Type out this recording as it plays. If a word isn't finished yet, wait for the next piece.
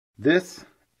This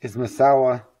is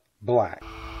Musuo Black.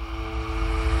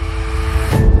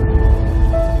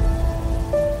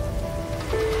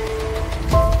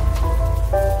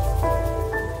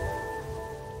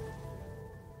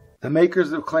 The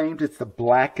makers have claimed it's the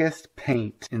blackest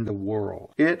paint in the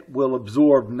world. It will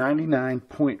absorb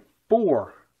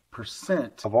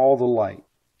 99.4% of all the light.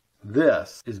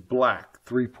 This is Black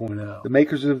 3.0. The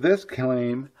makers of this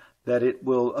claim that it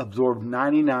will absorb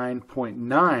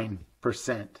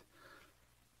 99.9%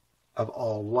 of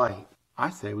all light. I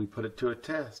say we put it to a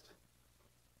test.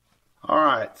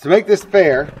 Alright, to make this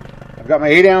fair, I've got my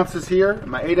 8 ounces here, and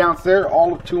my 8 ounce there,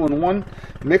 all of 2 in 1,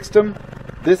 mixed them.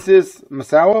 This is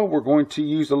Musou. We're going to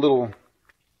use a little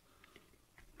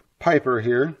piper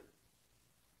here.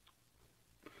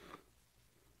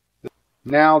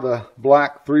 Now the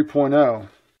Black 3.0.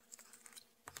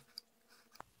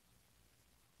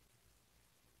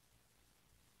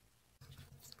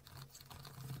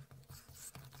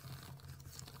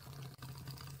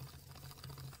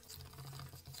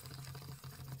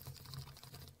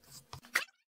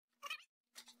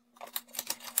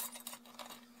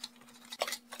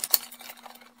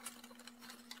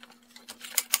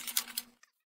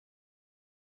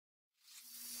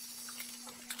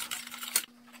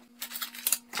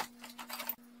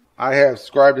 I have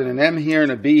scribed in an M here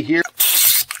and a B here.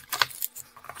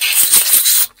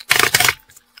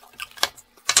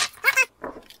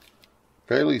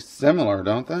 Fairly similar,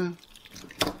 don't they?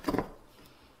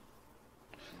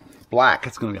 Black,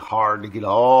 it's going to be hard to get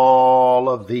all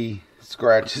of the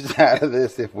scratches out of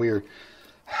this if we're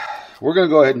going to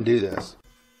go ahead and do this.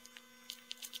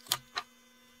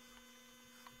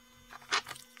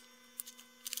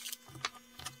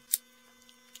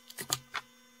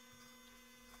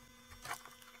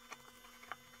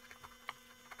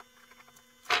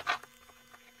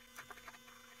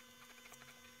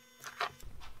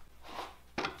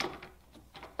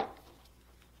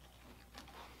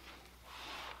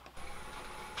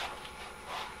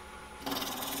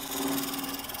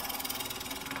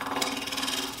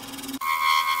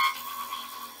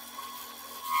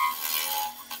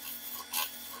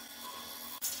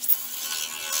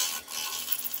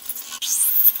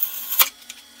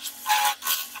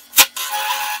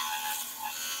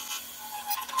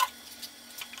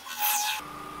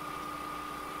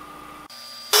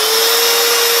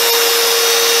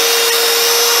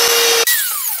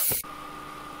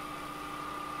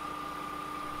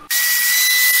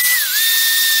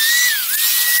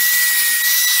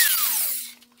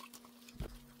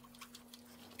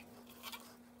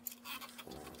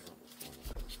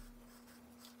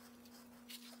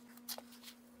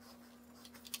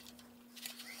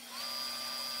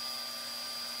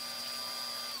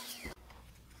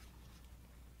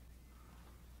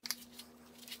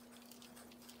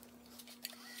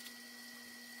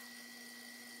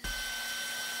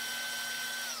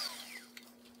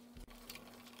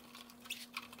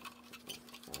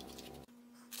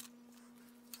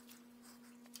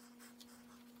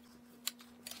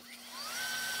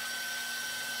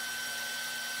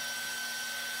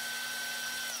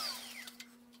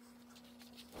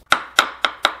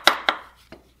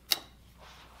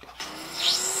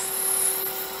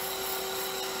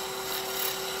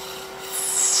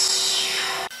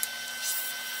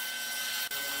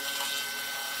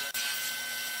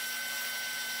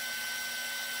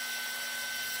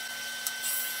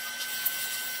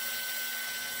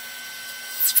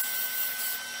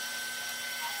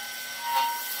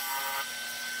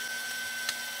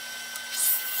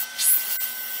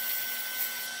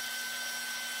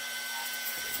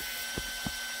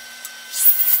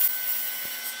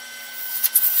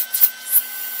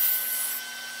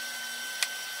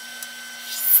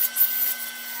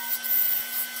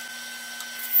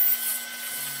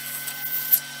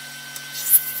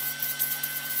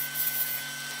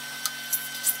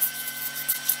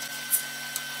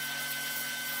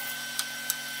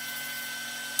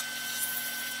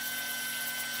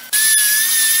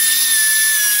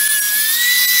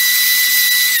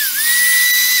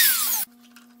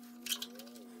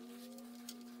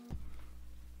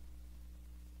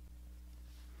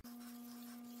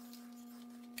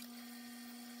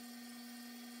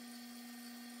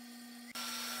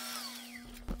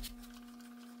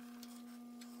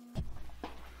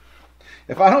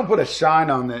 If I don't put a shine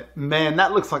on it, man,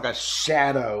 that looks like a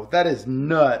shadow. That is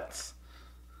nuts.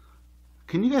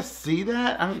 Can you guys see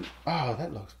that? I mean, oh,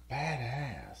 that looks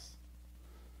badass.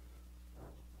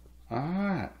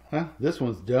 Alright, this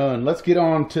one's done. Let's get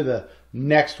on to the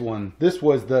next one. This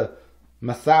was the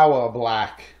Musou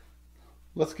Black.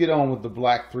 Let's get on with the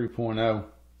Black 3.0.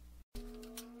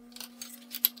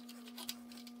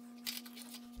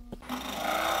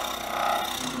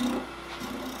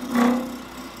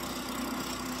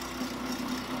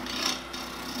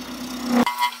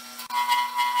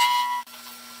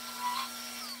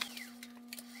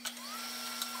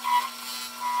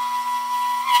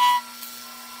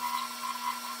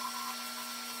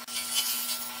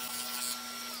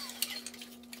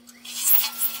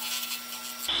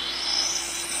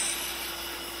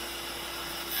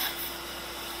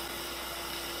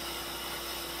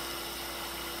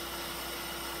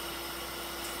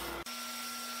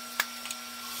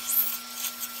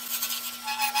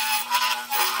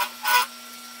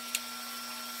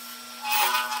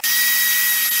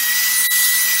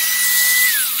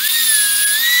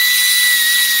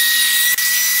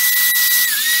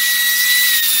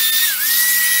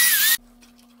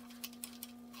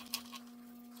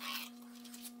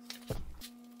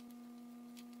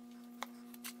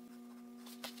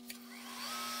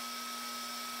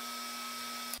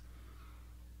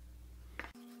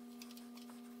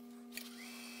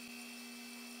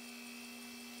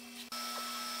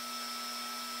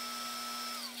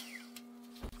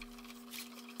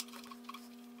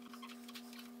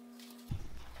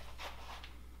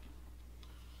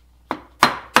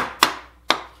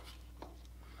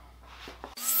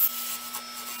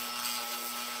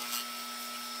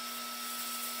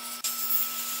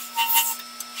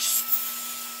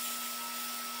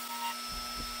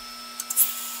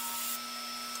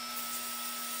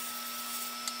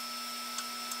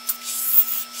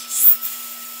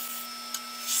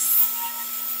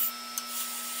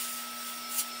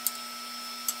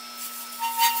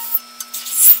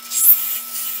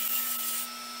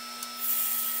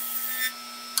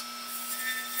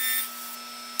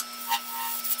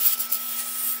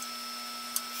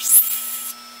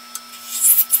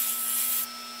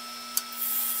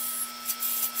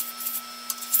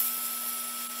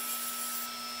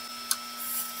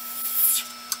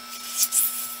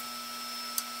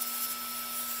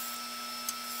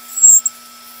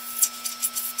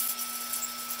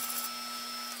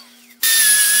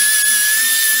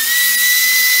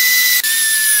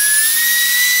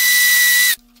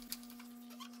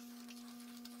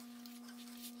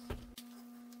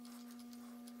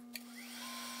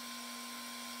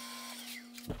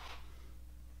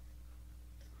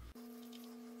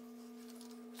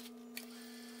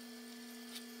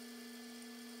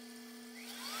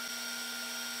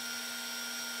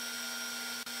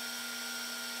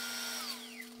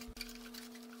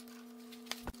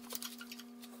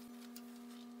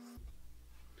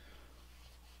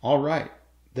 All right,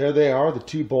 there they are. The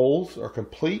two bowls are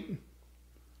complete.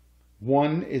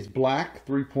 One is Black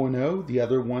 3.0. The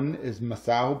other one is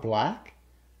Musuo Black.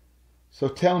 So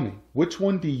tell me, which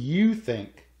one do you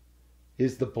think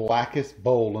is the blackest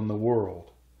bowl in the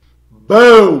world?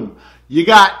 Boom! You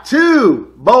got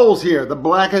two bowls here, the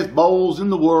blackest bowls in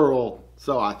the world.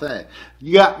 So I think.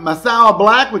 You got Musuo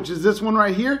Black, which is this one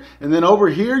right here. And then over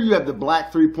here, you have the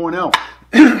Black 3.0.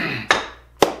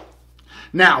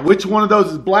 Now, which one of those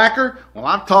is blacker? Well,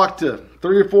 I've talked to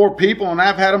 3 or 4 people and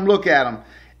I've had them look at them.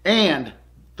 And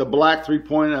the Black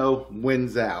 3.0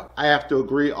 wins out. I have to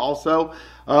agree also.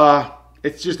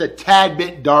 It's just a tad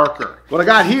bit darker. What I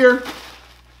got here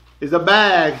is a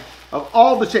bag of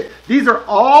all the shavings. These are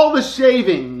all the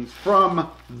shavings from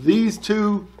these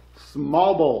two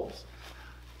small bowls.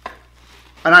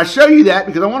 And I show you that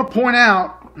because I want to point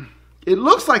out, it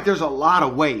looks like there's a lot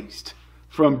of waste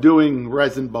from doing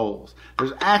resin bowls.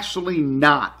 There's actually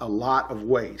not a lot of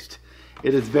waste.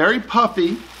 It is very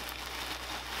puffy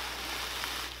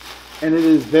and it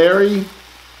is very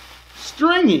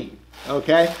stringy,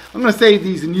 okay? I'm gonna save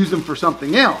these and use them for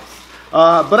something else.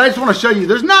 But I just wanna show you,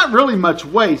 there's not really much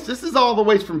waste. This is all the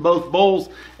waste from both bowls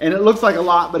and it looks like a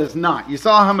lot, but it's not. You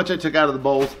saw how much I took out of the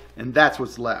bowls and that's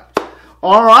what's left.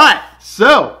 All right,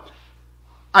 so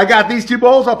I got these two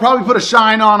bowls. I'll probably put a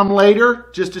shine on them later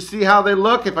just to see how they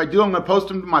look. If I do, I'm going to post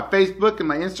them to my Facebook and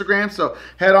my Instagram. So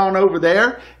head on over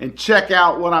there and check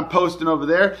out what I'm posting over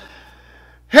there.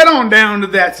 Head on down to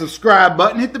that subscribe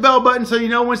button. Hit the bell button so you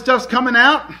know when stuff's coming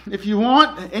out if you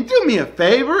want. And do me a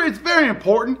favor. It's very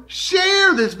important.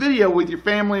 Share this video with your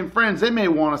family and friends. They may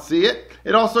want to see it.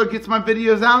 It also gets my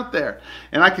videos out there.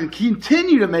 And I can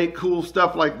continue to make cool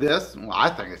stuff like this. Well,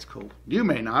 I think it's cool. You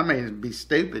may not. I may be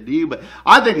stupid to you, but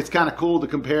I think it's kind of cool to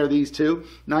compare these two.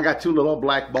 Now I got two little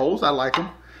black bowls. I like them.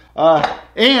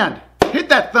 And hit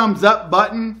that thumbs up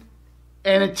button.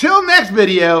 And until next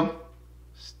video,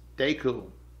 stay cool.